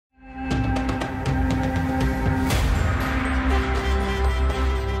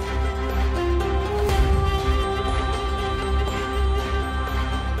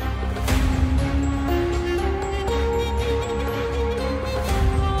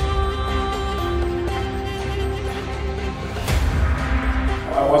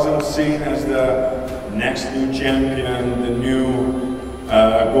was seen as the next new champion, the new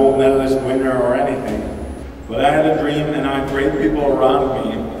gold medalist winner or anything. But I had a dream, and I had great people around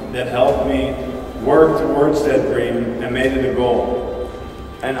me that helped me work towards that dream and made it a goal.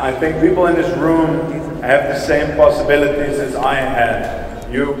 And I think people in this room have the same possibilities as I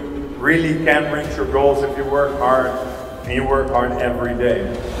had. You really can reach your goals if you work hard, and you work hard every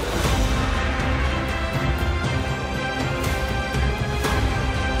day.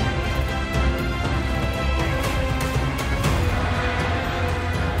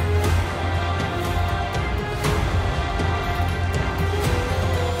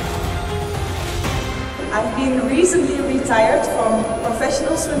 I've been recently retired from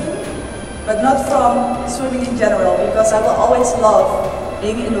professional swimming, but not from swimming in general, because I will always love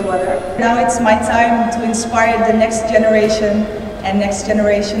being in the water. Now it's my time to inspire the next generation and next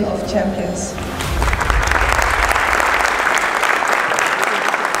generation of champions.